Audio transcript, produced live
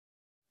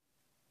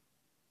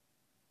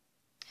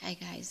Hi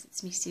guys,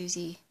 it's me,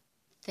 Susie.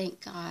 Thank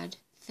God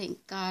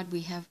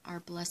we have our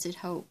blessed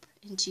hope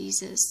in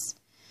Jesus.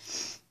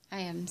 I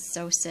am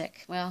so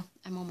sick. Well,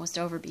 I'm almost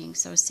over being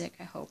so sick,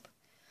 I hope.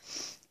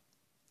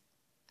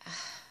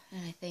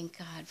 And I thank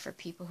God for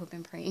people who've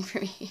been praying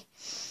for me.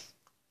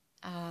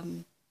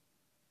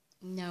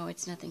 No,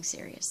 it's nothing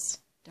serious.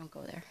 Don't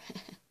go there.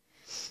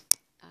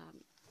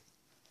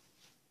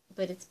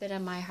 But it's been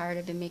on my heart.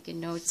 I've been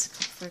making notes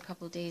for a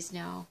couple of days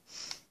now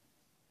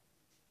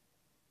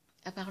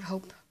about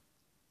hope.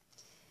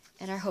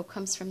 And our hope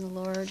comes from the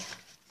Lord.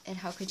 And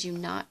how could you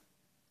not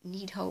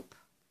need hope?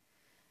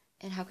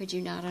 And how could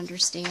you not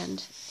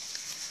understand?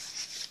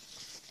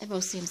 And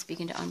mostly I'm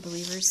speaking to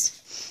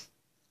unbelievers.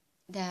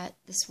 That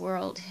this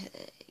world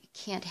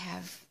can't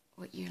have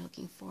what you're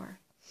looking for.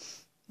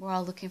 We're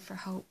all looking for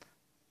hope.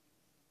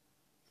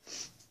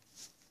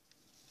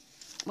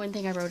 One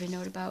thing I wrote a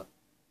note about,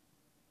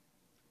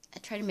 I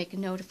try to make a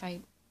note if I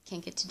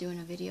can't get to doing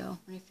a video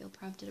when I feel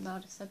prompted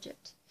about a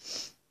subject.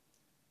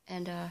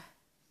 And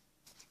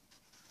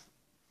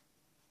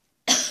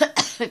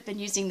I've been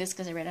using this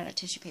because I ran out of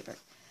tissue paper.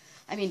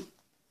 I mean,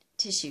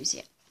 tissues,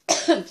 yeah.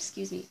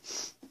 Excuse me.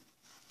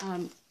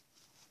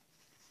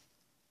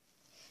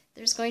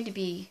 There's going to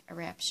be a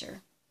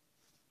rapture.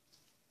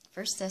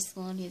 1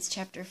 Thessalonians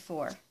chapter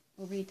 4.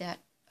 We'll read that,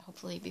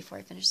 hopefully, before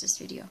I finish this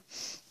video.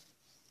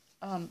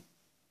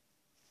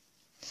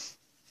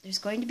 There's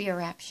going to be a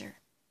rapture.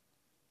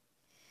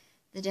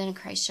 The dead in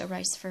Christ shall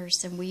rise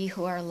first, and we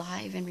who are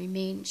alive and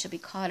remain shall be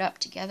caught up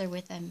together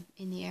with them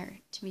in the air,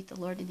 to meet the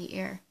Lord in the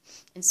air.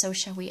 And so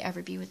shall we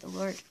ever be with the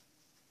Lord.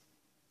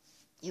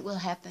 It will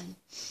happen,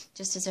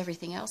 just as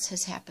everything else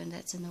has happened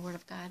that's in the Word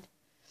of God.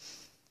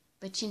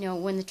 But you know,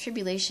 when the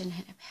tribulation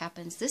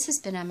happens, this has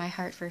been on my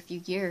heart for a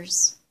few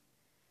years,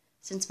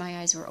 since my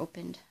eyes were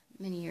opened,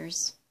 many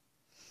years.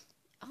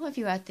 All of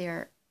you out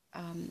there,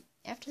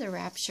 after the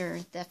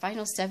rapture, the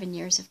final 7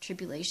 years of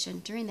tribulation,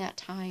 during that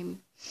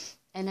time,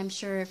 and I'm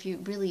sure if you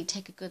really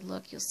take a good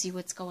look, you'll see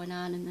what's going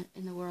on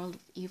in the world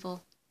of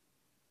evil.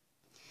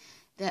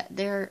 That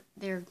they're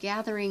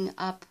gathering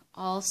up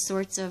all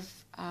sorts of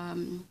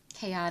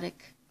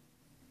chaotic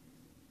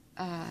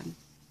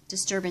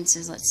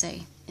disturbances, let's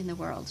say, in the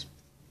world,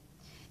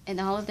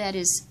 and all of that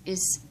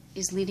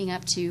is leading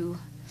up to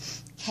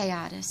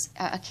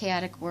a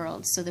chaotic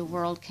world, so the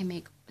world can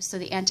make. So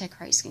the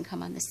Antichrist can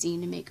come on the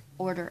scene and make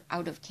order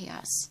out of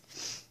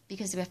chaos.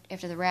 Because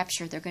after the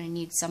rapture, they're going to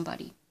need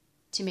somebody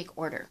to make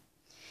order.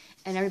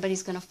 And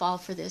everybody's going to fall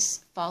for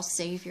this false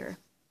savior,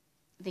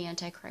 the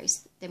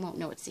Antichrist. They won't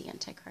know it's the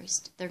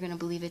Antichrist. They're going to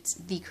believe it's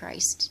the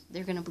Christ.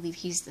 They're going to believe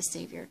he's the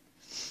savior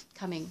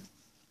coming.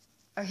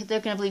 Or they're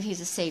going to believe he's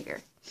a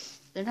savior.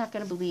 They're not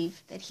going to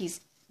believe that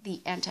he's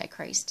the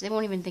Antichrist. They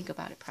won't even think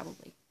about it,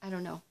 probably. I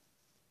don't know.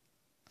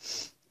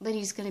 But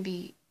he's going to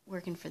be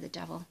working for the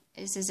devil,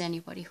 as is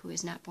anybody who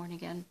is not born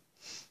again.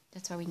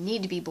 That's why we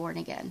need to be born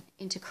again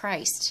into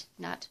Christ,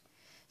 not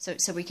so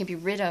we can be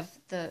rid of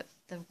the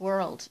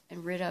world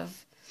and rid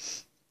of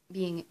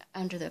being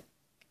under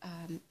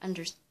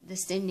the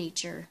sin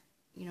nature.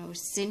 You know,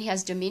 sin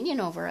has dominion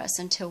over us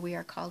until we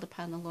are called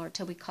upon the Lord,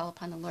 till we call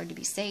upon the Lord to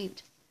be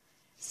saved.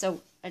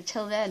 So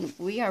until then,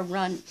 we are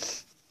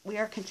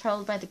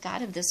controlled by the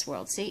god of this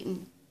world,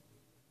 Satan.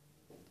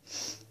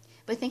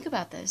 But think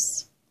about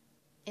this.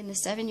 In the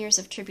 7 years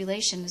of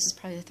tribulation, this is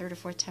probably the third or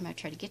fourth time I've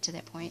tried to get to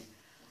that point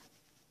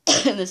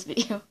in this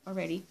video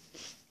already.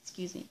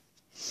 Excuse me.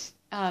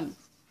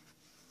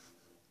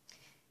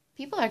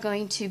 People are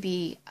going to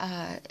be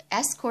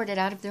escorted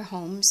out of their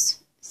homes,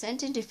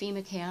 sent into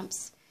FEMA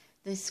camps.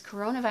 This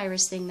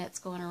coronavirus thing that's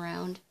going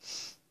around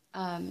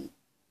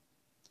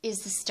is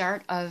the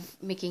start of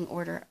making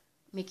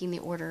the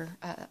order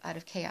out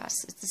of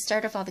chaos. It's the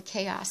start of all the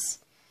chaos.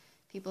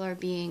 People are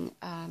being...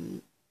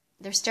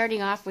 they're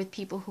starting off with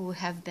people who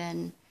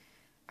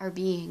are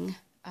being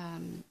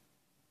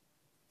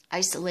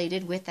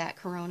isolated with that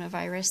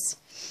coronavirus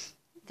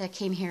that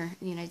came here in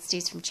the United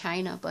States from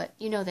China. But,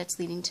 you know, that's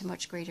leading to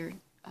much greater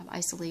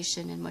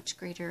isolation and much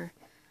greater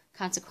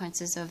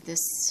consequences of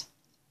this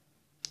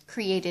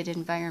created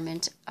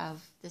environment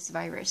of this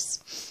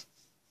virus.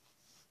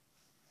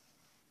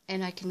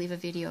 And I can leave a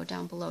video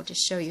down below to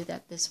show you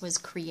that this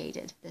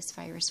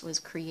virus was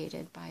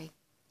created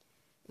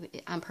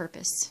on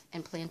purpose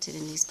and planted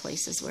in these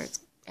places where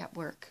it's at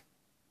work.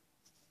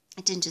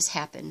 It didn't just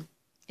happen.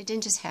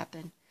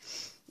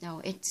 No,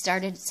 it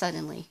started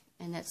suddenly,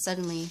 and that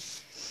suddenly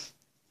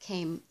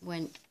came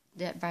when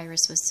that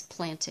virus was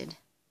planted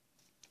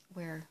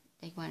where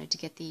they wanted to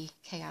get the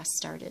chaos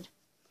started.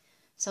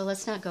 So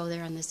let's not go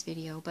there on this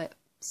video, but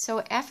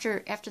so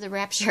after the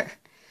rapture,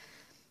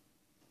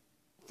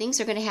 things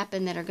are going to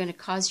happen that are going to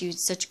cause you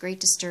such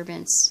great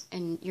disturbance,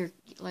 and you're,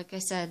 like I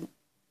said,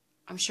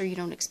 I'm sure you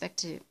don't expect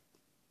to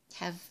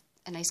have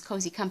a nice,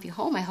 cozy, comfy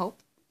home, I hope.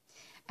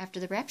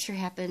 After the rapture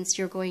happens,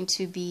 you're going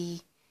to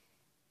be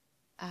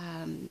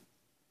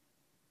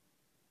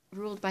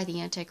ruled by the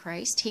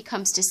Antichrist. He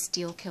comes to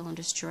steal, kill, and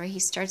destroy. He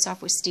starts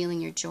off with stealing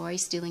your joy,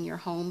 stealing your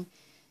home,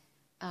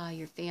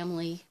 your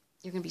family,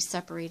 You're going to be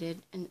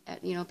separated, and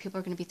people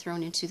are going to be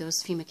thrown into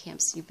those FEMA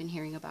camps you've been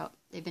hearing about.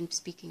 They've been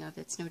speaking of.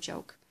 It's no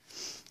joke.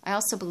 I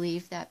also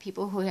believe that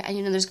people who,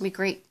 there's going to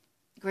be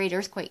great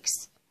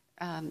earthquakes.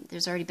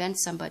 There's already been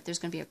some, but there's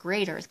going to be a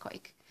great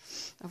earthquake.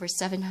 Over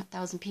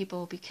 7,000 people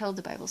will be killed,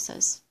 the Bible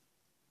says.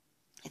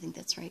 I think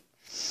that's right.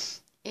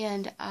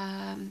 And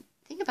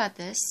think about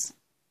this.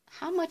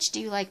 How much do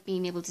you like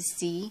being able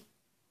to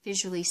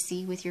visually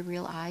see with your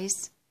real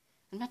eyes?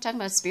 I'm not talking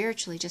about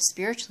spiritually, just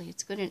spiritually.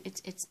 It's good.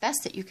 It's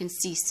best that you can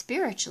see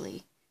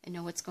spiritually and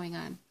know what's going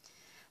on.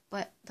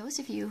 But those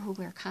of you who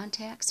wear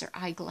contacts or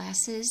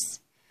eyeglasses,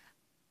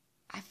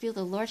 I feel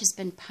the Lord has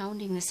been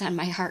pounding this on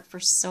my heart for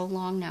so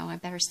long now. I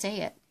better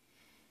say it.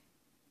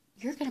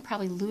 You're going to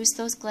probably lose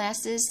those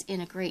glasses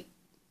in a great,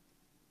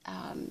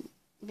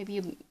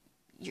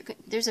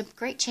 there's a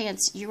great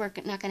chance you are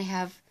not going to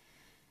have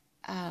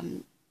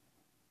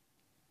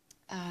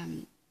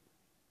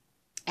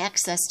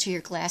access to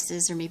your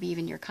glasses, or maybe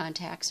even your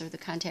contacts, or the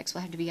contacts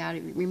will have to be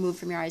removed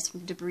from your eyes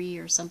from debris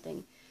or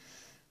something.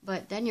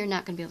 But then you're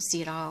not going to be able to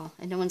see at all,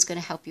 and no one's going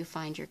to help you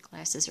find your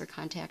glasses or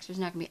contacts. There's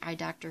not going to be eye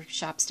doctor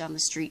shops down the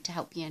street to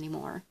help you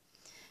anymore.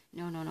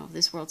 No.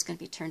 This world's going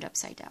to be turned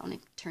upside down and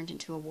turned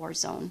into a war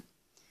zone.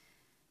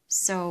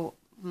 So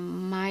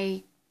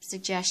my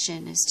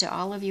suggestion is to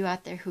all of you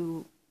out there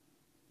who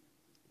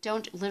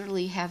don't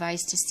literally have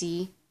eyes to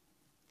see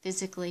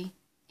physically,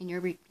 and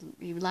you're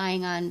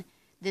relying on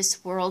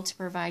this world to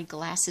provide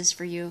glasses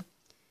for you,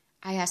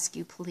 I ask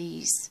you,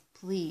 please,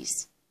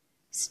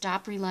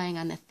 stop relying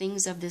on the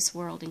things of this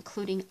world,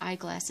 including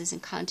eyeglasses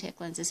and contact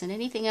lenses and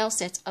anything else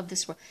that's of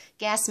this world.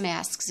 Gas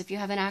masks, if you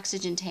have an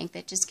oxygen tank,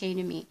 that just came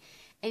to me.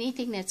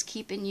 Anything that's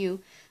keeping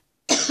you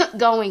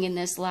going in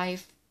this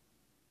life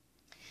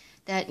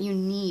that you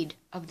need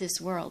of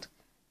this world.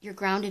 You're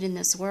grounded in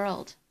this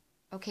world.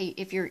 Okay,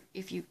 if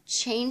you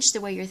change the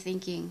way you're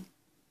thinking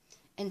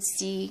and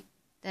see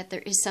that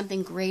there is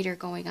something greater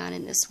going on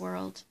in this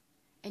world,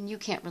 and you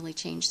can't really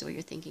change the way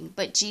you're thinking,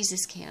 but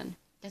Jesus can.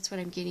 That's what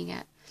I'm getting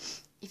at.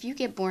 If you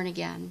get born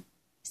again,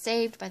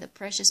 saved by the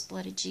precious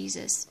blood of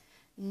Jesus,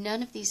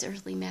 none of these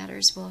earthly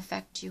matters will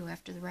affect you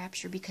after the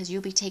rapture, because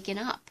you'll be taken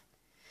up.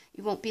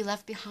 You won't be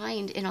left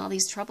behind in all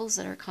these troubles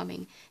that are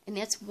coming. And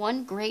that's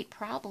one great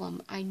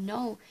problem I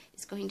know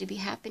is going to be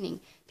happening.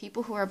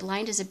 People who are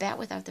blind as a bat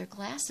without their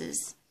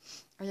glasses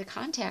or their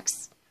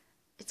contacts,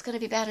 it's going to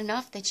be bad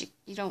enough that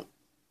you don't,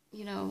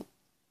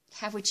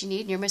 have what you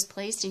need and you're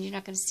misplaced and you're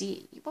not going to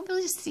see. You won't be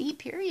able to see,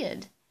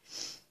 period.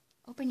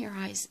 Open your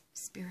eyes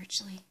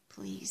spiritually,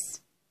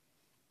 please.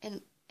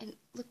 And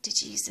look to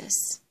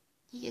Jesus.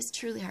 He is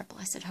truly our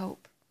blessed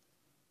hope.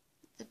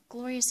 The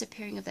glorious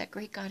appearing of that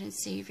great God and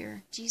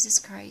Savior, Jesus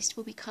Christ,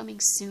 will be coming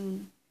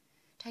soon.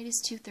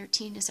 Titus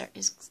 2:13 is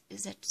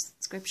that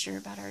scripture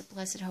about our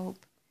blessed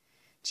hope.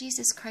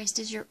 Jesus Christ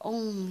is your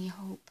only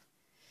hope.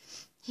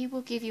 He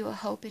will give you a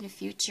hope and a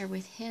future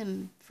with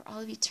Him for all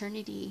of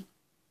eternity.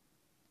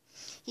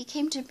 He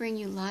came to bring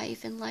you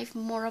life, and life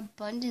more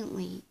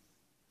abundantly.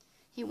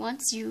 He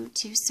wants you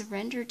to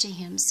surrender to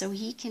Him so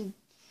He can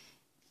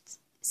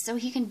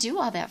do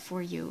all that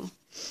for you.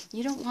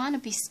 You don't want to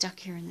be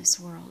stuck here in this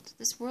world.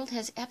 This world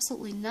has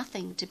absolutely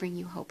nothing to bring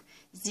you hope.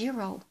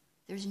 Zero.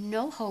 There's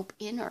no hope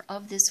in or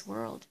of this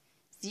world.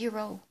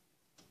 Zero.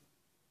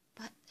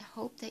 But the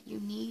hope that you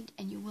need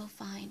and you will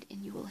find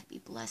and you will be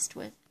blessed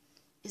with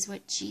is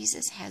what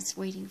Jesus has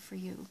waiting for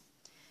you.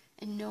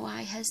 And no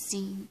eye has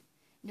seen,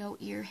 no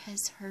ear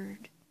has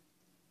heard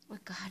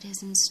what God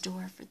has in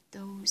store for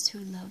those who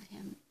love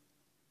Him.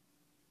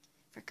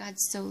 For God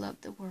so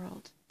loved the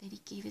world that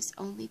He gave His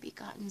only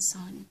begotten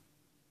Son,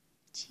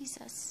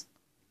 Jesus,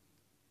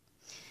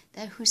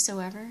 that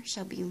whosoever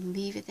shall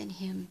believeth in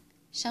Him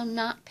shall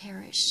not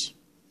perish.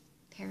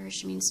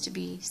 Perish means to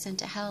be sent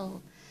to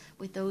hell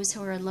with those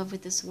who are in love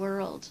with this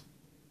world.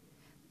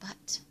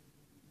 But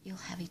you'll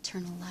have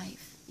eternal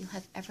life. You'll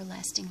have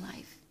everlasting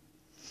life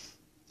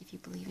if you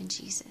believe in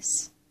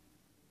Jesus.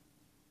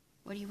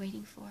 What are you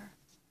waiting for?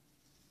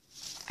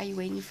 Are you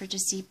waiting for to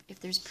see if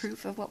there's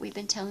proof of what we've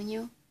been telling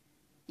you?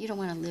 You don't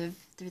want to live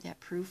through that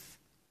proof.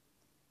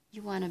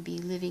 You want to be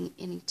living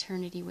in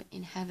eternity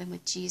in heaven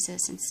with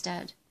Jesus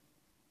instead.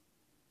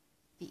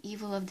 The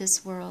evil of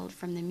this world,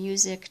 from the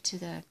music to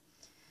the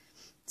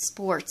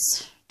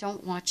sports.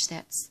 Don't watch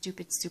that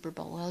stupid Super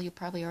Bowl. Well, you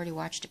probably already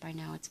watched it by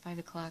now. It's 5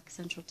 o'clock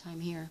Central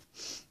Time here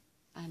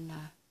on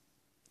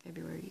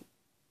February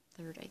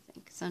 3rd, I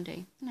think,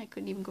 Sunday. And I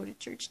couldn't even go to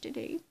church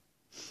today.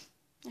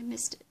 I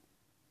missed it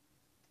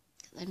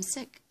because I'm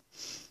sick.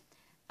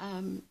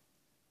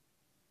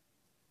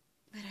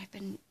 But I've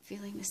been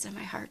feeling this in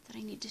my heart that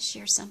I need to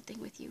share something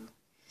with you.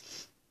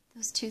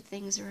 Those two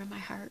things are in my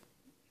heart.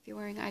 If you're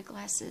wearing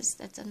eyeglasses,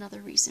 that's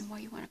another reason why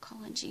you want to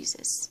call on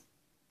Jesus.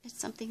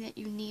 It's something that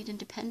you need and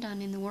depend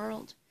on in the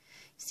world.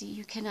 See,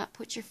 you cannot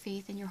put your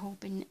faith and your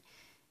hope and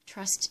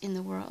trust in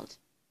the world.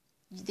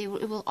 It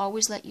will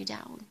always let you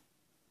down.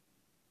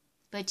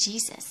 But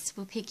Jesus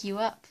will pick you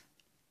up.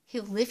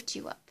 He'll lift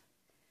you up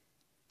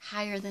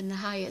higher than the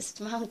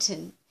highest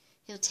mountain.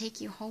 He'll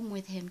take you home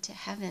with him to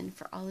heaven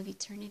for all of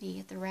eternity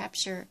at the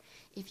rapture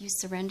if you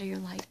surrender your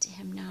life to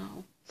him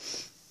now.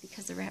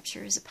 Because the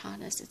rapture is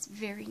upon us. It's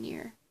very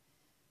near.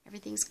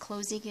 Everything's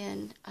closing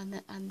in on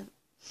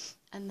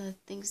the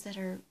things that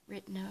are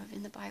written of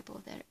in the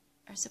Bible that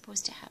are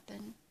supposed to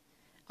happen.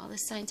 All the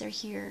signs are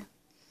here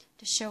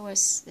to show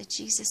us that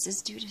Jesus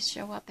is due to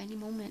show up any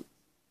moment.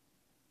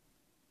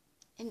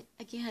 And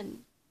again,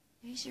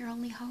 he's your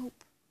only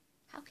hope.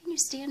 How can you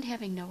stand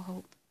having no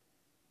hope?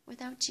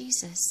 Without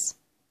Jesus,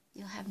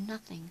 you'll have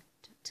nothing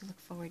to look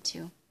forward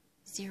to.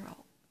 Zero.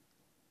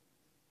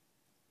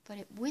 But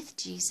with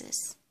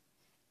Jesus,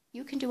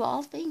 you can do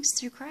all things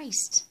through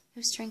Christ,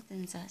 who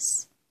strengthens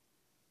us.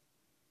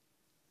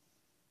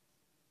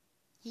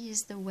 He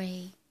is the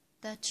way,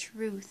 the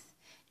truth,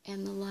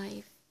 and the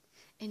life,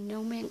 and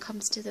no man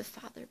comes to the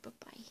Father but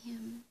by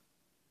him.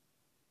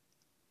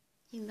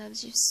 He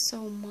loves you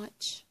so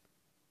much.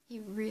 He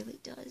really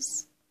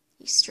does.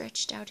 He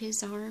stretched out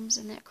his arms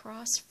on that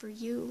cross for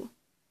you.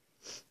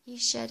 He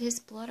shed his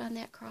blood on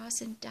that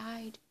cross and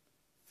died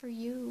for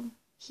you.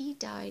 He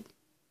died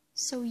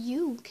so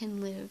you can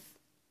live,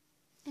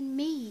 and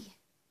me.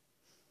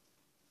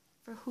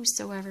 For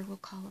whosoever will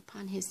call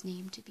upon his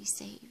name to be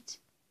saved.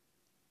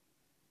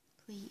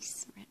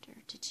 Please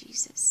surrender to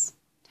Jesus.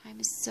 Time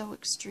is so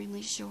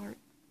extremely short.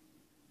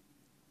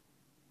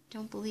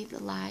 Don't believe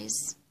the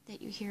lies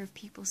that you hear of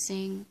people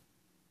saying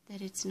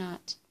that it's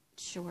not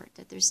short,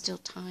 that there's still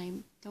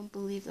time. Don't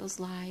believe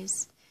those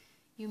lies.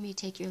 You may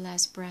take your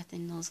last breath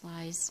in those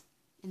lies.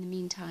 In the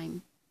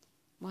meantime,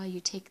 while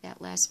you take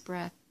that last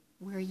breath,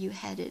 where are you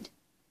headed?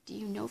 Do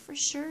you know for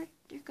sure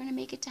you're going to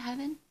make it to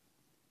heaven?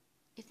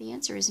 If the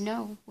answer is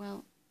no,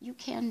 well, you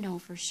can know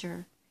for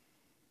sure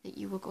that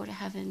you will go to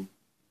heaven.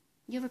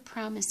 You have a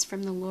promise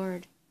from the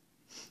Lord.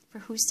 For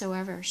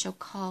whosoever shall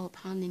call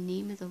upon the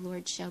name of the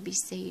Lord shall be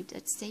saved.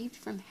 That's saved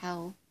from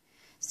hell.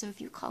 So if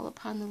you call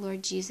upon the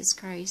Lord Jesus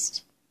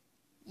Christ,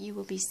 you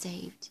will be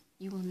saved.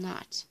 You will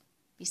not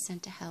be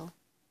sent to hell.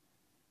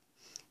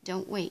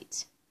 Don't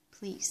wait.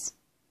 Please,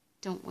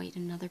 don't wait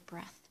another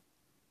breath.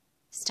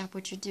 Stop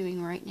what you're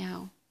doing right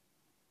now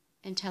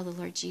and tell the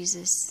Lord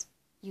Jesus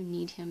you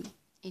need him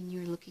and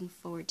you're looking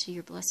forward to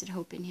your blessed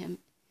hope in him,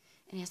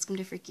 and ask him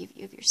to forgive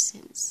you of your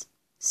sins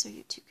so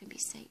you too can be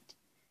saved.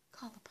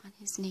 Call upon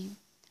his name.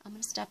 I'm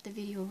going to stop the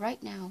video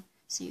right now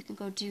so you can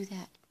go do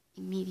that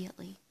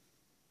immediately.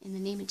 In the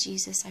name of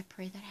Jesus, I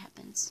pray that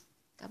happens.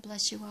 God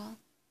bless you all.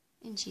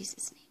 In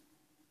Jesus' name.